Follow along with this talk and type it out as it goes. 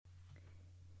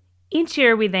Each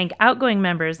year, we thank outgoing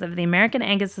members of the American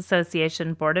Angus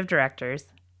Association Board of Directors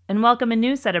and welcome a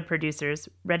new set of producers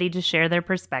ready to share their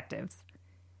perspectives.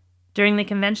 During the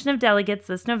Convention of Delegates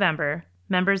this November,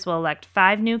 members will elect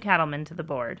 5 new cattlemen to the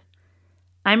board.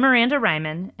 I'm Miranda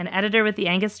Ryman, an editor with the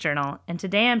Angus Journal, and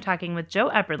today I'm talking with Joe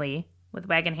Epperly with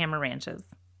Wagon Hammer Ranches.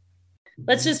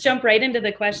 Let's just jump right into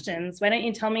the questions. Why don't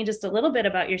you tell me just a little bit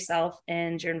about yourself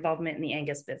and your involvement in the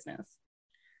Angus business?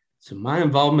 So my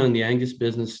involvement in the Angus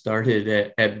business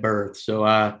started at birth. So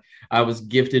I was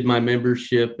gifted my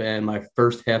membership, and my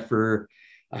first heifer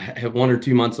at 1 or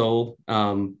 2 months old.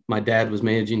 My dad was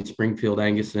managing Springfield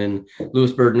Angus in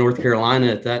Lewisburg, North Carolina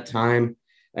at that time,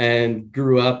 and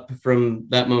grew up from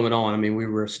that moment on. I mean,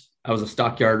 I was a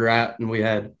stockyard rat, and we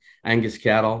had Angus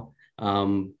cattle.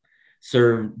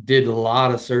 Did a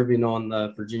lot of serving on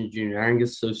the Virginia Junior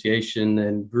Angus Association,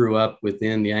 and grew up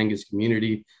within the Angus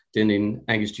community, attending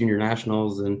Angus Junior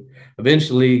Nationals, and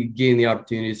eventually getting the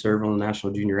opportunity to serve on the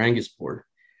National Junior Angus Board.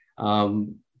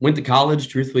 Went to college,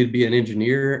 truthfully, to be an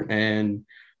engineer. And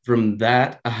from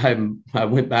that, I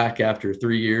went back after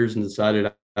 3 years and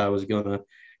decided I was going to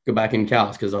go back in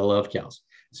cows because I love cows.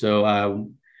 So I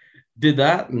did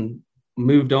that and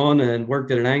moved on and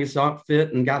worked at an Angus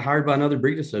outfit and got hired by another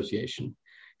breed association.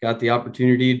 Got the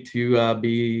opportunity to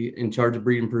be in charge of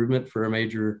breed improvement for a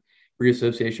major breed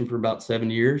association for about 7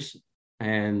 years,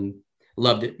 and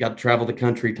loved it. Got to travel the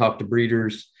country, talk to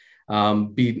breeders,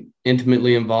 be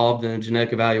intimately involved in a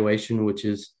genetic evaluation, which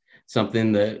is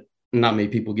something that not many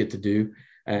people get to do,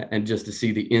 and just to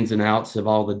see the ins and outs of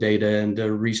all the data and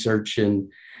to research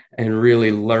and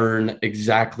really learn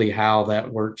exactly how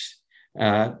that works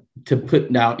to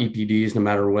put out EPDs, no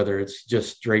matter whether it's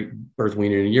just straight birth,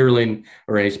 weaning, and yearling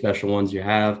or any special ones you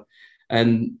have.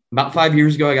 And about 5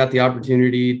 years ago, I got the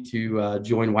opportunity to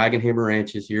join Wagon Hammer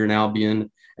Ranches here in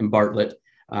Albion and Bartlett.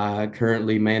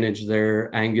 Currently manage their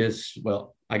Angus.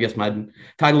 Well, I guess my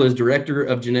title is Director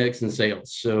of Genetics and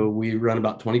Sales. So we run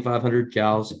about 2,500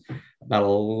 cows. About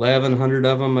 1,100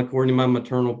 of them, according to my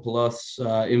maternal plus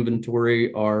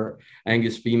inventory, are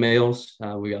Angus females.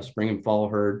 We got spring and fall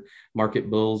herd, market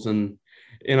bulls, and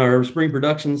in our spring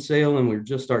production sale, and we're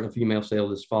just starting a female sale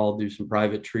this fall, do some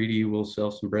private treaty. We'll sell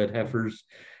some bred heifers,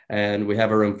 and we have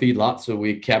our own feedlot. So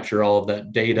we capture all of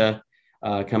that data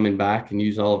coming back and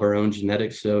use all of our own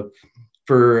genetics. So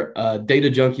for a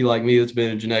data junkie like me that's been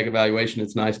in genetic evaluation,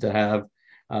 it's nice to have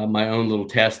my own little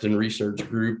test and research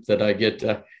group that I get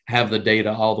to have the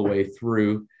data all the way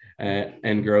through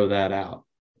and grow that out.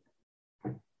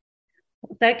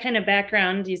 That kind of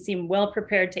background, you seem well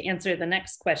prepared to answer the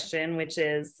next question, which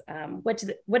is what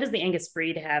does the Angus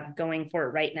breed have going for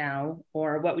it right now?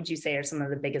 Or what would you say are some of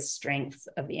the biggest strengths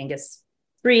of the Angus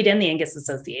breed and the Angus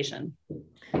Association?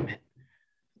 That's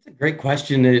a great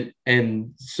question,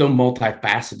 and so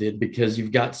multifaceted, because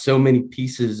you've got so many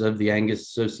pieces of the Angus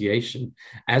Association.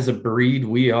 As a breed,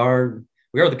 we are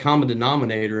the common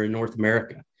denominator in North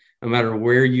America. No matter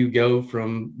where you go,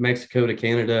 from Mexico to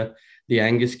Canada, the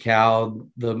Angus cow,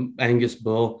 the Angus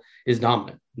bull is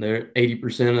dominant. They're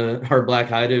 80% of our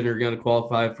black-hided are going to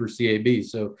qualify for CAB.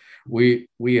 So we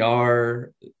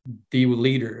are the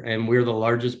leader, and we're the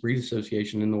largest breed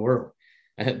association in the world.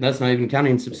 And that's not even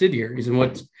counting subsidiaries and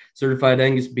what certified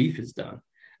Angus beef has done.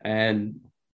 And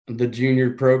the junior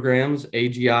programs,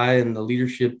 AGI, and the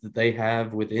leadership that they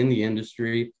have within the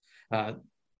industry,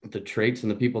 the traits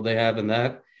and the people they have in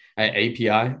that, API.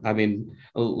 I mean,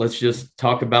 let's just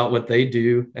talk about what they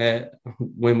do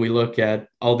when we look at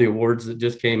all the awards that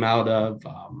just came out of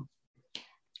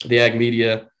the Ag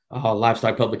Media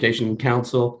Livestock Publication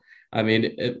Council. I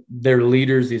mean, they're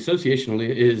leaders. The association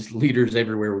is leaders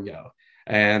everywhere we go.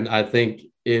 And I think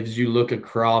if you look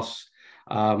across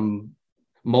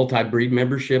multi-breed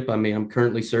membership, I mean, I'm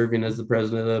currently serving as the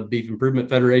president of the Beef Improvement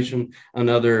Federation.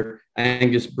 Another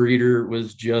Angus breeder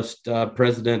was just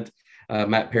president,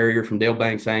 Matt Perrier from Dale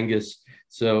Banks Angus.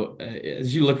 So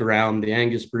as you look around, the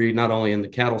Angus breed, not only in the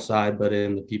cattle side, but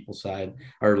in the people side,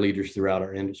 are leaders throughout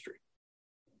our industry.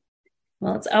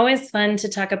 Well, it's always fun to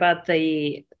talk about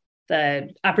the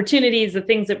opportunities, the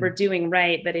things that we're doing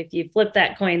right. But if you flip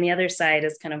that coin, the other side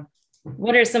is kind of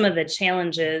what are some of the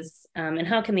challenges and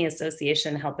how can the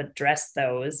association help address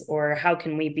those? Or how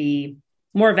can we be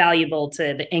more valuable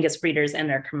to the Angus breeders and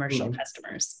their commercial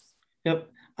customers? Yep.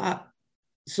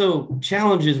 So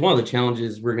challenges, one of the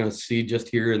challenges we're going to see just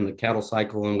here in the cattle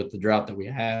cycle and with the drought that we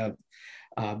have,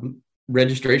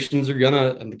 registrations are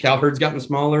and the cow herd's gotten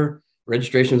smaller,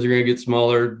 registrations are going to get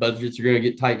smaller, budgets are going to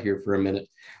get tight here for a minute.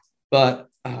 But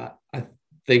I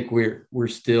think we're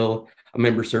still a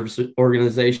member service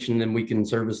organization, then we can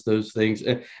service those things.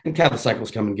 And cattle cycles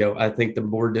come and go. I think the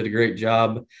board did a great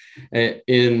job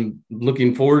in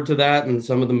looking forward to that, and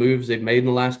some of the moves they've made in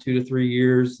the last 2 to 3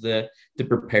 years that to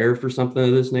prepare for something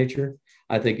of this nature,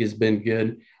 I think has been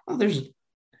good.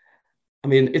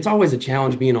 It's always a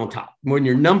challenge being on top. When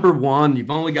you're number one,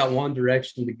 you've only got one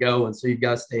direction to go, and so you've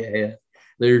got to stay ahead.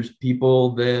 There's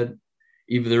people that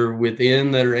either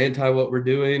within that are anti what we're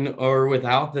doing or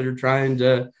without that are trying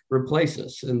to replace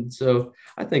us. And so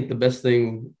I think the best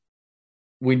thing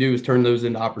we do is turn those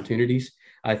into opportunities.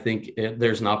 I think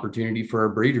there's an opportunity for our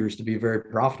breeders to be very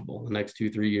profitable in the next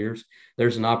 2-3 years.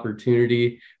 There's an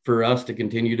opportunity for us to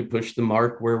continue to push the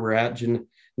mark where we're at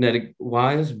genetic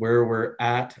wise, where we're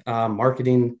at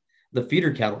marketing the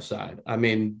feeder cattle side. I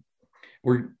mean,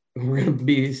 we're going to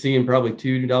be seeing probably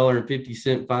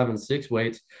 $2.50 5 and 6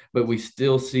 weights, but we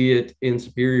still see it in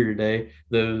Superior today.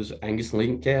 Those Angus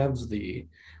link calves, the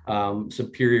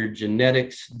superior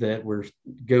genetics that we're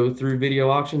go through video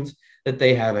auctions, that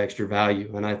they have extra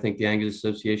value. And I think the Angus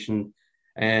Association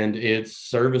and its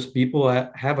service people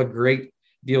have a great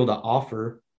deal to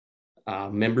offer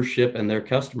membership and their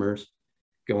customers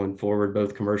going forward,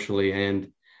 both commercially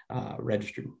and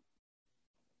registered.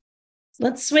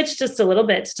 Let's switch just a little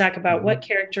bit to talk about what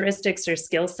characteristics or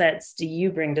skill sets do you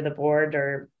bring to the board,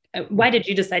 or why did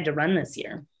you decide to run this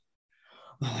year?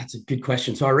 Well, that's a good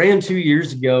question. So I ran 2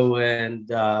 years ago and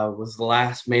was the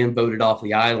last man voted off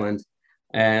the island.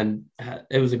 And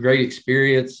it was a great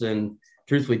experience, and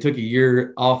truthfully took a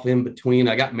year off in between.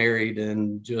 I got married,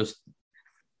 and just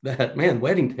that, man,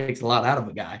 wedding takes a lot out of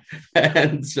a guy.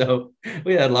 And so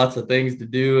we had lots of things to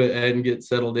do and get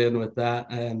settled in with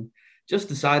that, and just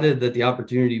decided that the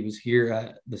opportunity was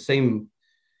here. The same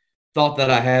thought that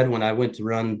I had when I went to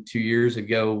run 2 years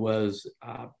ago was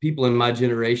people in my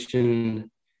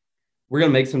generation, we're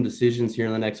going to make some decisions here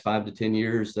in the next 5 to 10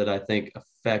 years that I think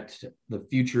affect the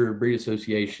future of breed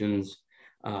associations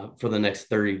for the next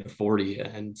 30 to 40.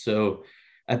 And so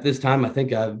at this time, I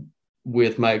think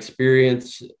with my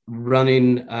experience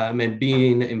running and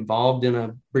being involved in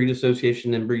a breed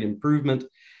association and breed improvement,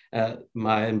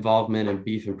 my involvement in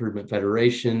Beef Improvement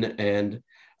Federation and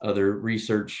other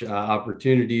research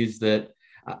opportunities, that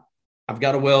I've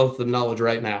got a wealth of knowledge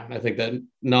right now. I think that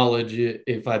knowledge,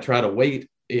 if I try to wait,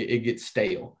 it gets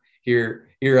stale. Here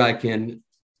I can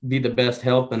be the best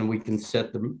help, and we can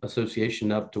set the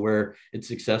association up to where it's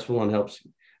successful and helps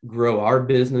grow our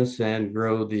business and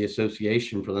grow the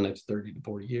association for the next 30 to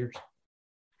 40 years.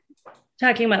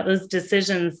 Talking about those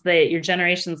decisions that your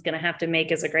generation is going to have to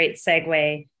make is a great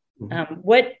segue.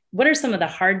 What are some of the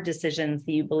hard decisions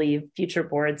that you believe future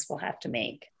boards will have to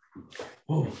make?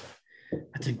 Oh,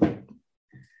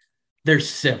 there's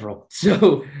several.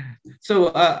 So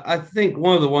I think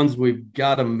one of the ones we've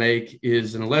got to make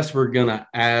is, unless we're going to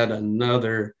add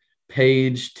another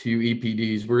page to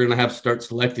EPDs, we're going to have to start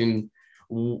selecting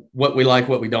what we like,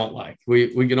 what we don't like.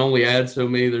 We can only add so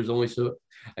many. There's only so.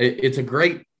 It's a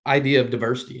great idea of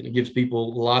diversity, and it gives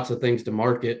people lots of things to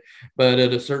market. But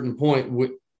at a certain point,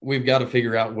 we've got to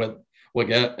figure out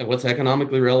what's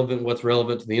economically relevant, what's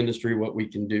relevant to the industry, what we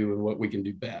can do, and what we can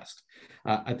do best.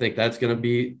 I think that's going to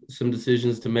be some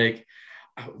decisions to make.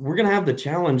 We're going to have the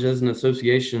challenge as an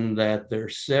association that there are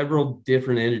several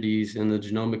different entities in the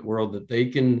genomic world that they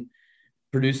can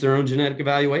produce their own genetic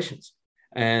evaluations,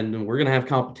 and we're going to have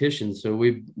competition. So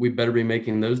we better be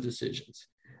making those decisions.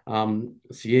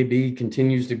 CAB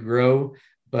continues to grow,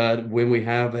 but when we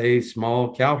have a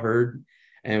small cow herd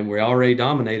and we already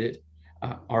dominate it,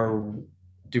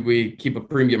 do we keep a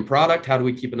premium product? How do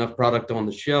we keep enough product on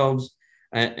the shelves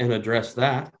and address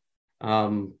that?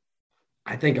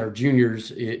 I think our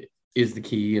juniors is the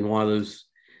key, and one of those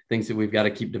things that we've got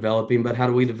to keep developing. But how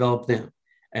do we develop them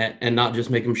and not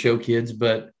just make them show kids,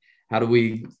 but how do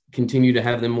we continue to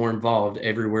have them more involved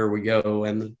everywhere we go,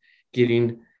 and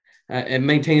getting and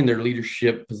maintain their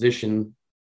leadership position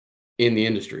in the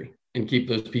industry and keep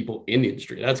those people in the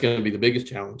industry? That's going to be the biggest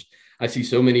challenge. I see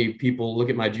so many people look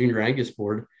at my junior Angus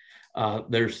board.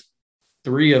 There's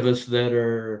 3 of us that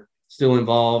are still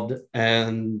involved,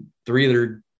 and 3 that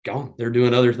are gone. They're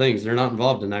doing other things. They're not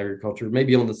involved in agriculture,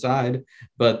 maybe on the side,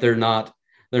 but they're not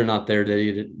there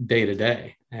day to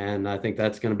day. And I think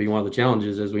that's going to be one of the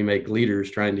challenges as we make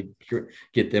leaders, trying to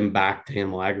get them back to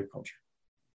animal agriculture.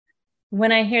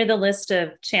 When I hear the list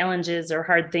of challenges or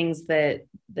hard things that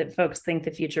folks think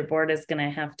the future board is going to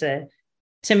have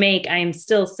to make, I'm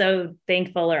still so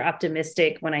thankful or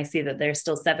optimistic when I see that there's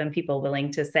still 7 people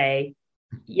willing to say,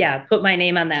 yeah, put my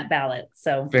name on that ballot.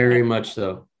 So very much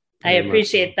so. I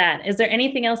appreciate that. Is there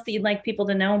anything else that you'd like people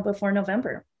to know before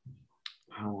November?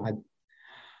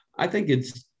 I think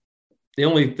it's The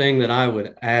only thing that I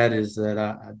would add is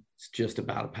that it's just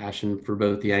about a passion for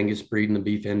both the Angus breed and the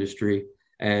beef industry,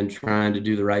 and trying to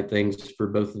do the right things for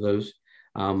both of those.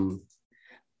 Um,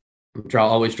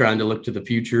 always trying to look to the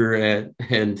future,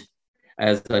 and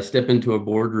as I step into a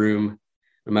boardroom,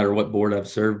 no matter what board I've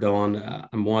served on,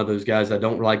 I'm one of those guys. I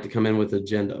don't like to come in with an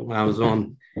agenda. When I was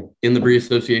in the Breed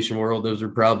Association world, those are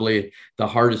probably the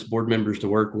hardest board members to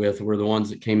work with, were the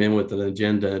ones that came in with an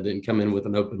agenda, didn't come in with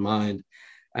an open mind.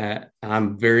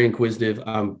 I'm very inquisitive.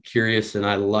 I'm curious, and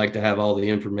I like to have all the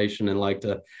information and like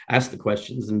to ask the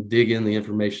questions and dig in the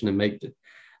information and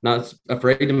not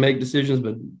afraid to make decisions,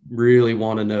 but really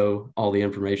want to know all the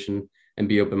information and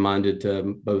be open-minded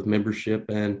to both membership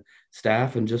and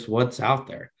staff and just what's out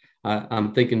there.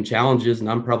 I'm thinking challenges, and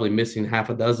I'm probably missing half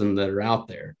a dozen that are out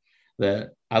there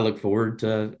that I look forward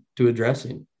to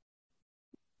addressing.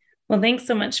 Well, thanks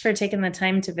so much for taking the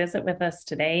time to visit with us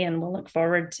today, and we'll look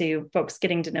forward to folks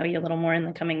getting to know you a little more in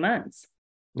the coming months.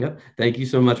 Yep. Thank you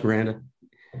so much, Miranda.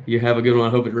 You have a good one.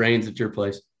 I hope it rains at your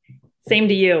place. Same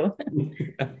to you.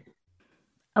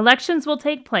 Elections will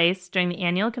take place during the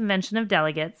annual convention of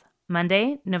delegates,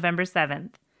 Monday, November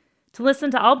 7th. To listen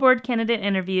to all board candidate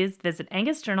interviews, visit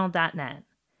angusjournal.net.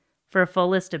 For a full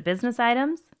list of business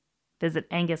items, visit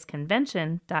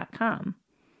angusconvention.com.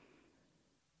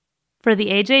 For the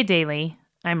AJ Daily,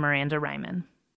 I'm Miranda Ryman.